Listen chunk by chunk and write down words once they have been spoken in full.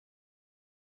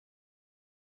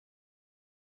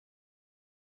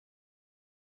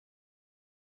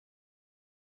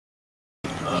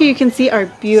Here you can see our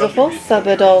beautiful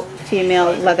subadult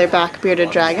female leatherback bearded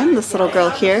dragon. This little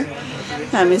girl here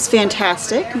is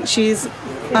fantastic. She's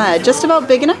just about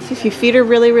big enough. If you feed her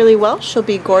really, really well, she'll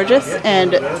be gorgeous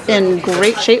and in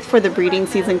great shape for the breeding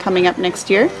season coming up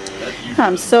next year.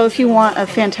 So if you want a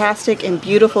fantastic and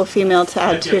beautiful female to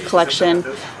add to your collection,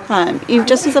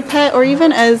 just as a pet or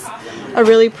even as a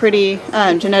really pretty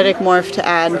genetic morph to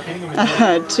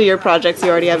add to your projects you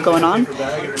already have going on,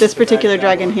 this particular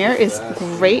dragon here is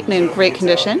great and in great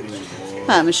condition.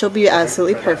 She'll be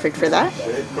absolutely perfect for that.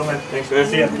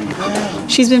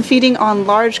 She's been feeding on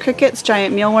large crickets,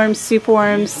 giant mealworms, soup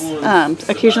worms,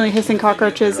 occasionally hissing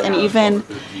cockroaches, and even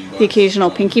the occasional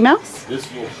pinky mouse.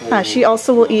 She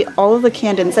also will eat all of the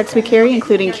canned insects we carry,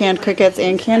 including canned crickets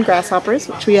and canned grasshoppers,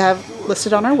 which we have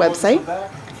listed on our website.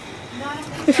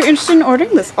 If you're interested in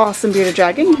ordering this awesome bearded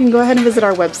dragon, you can go ahead and visit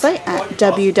our website at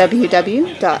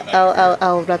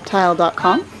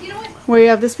www.LLLReptile.com, where you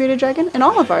have this bearded dragon and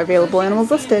all of our available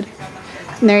animals listed.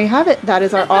 And there you have it. That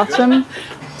is our awesome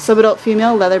subadult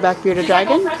female leatherback bearded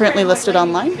dragon, currently listed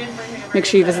online. Make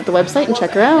sure you visit the website and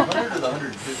check her out.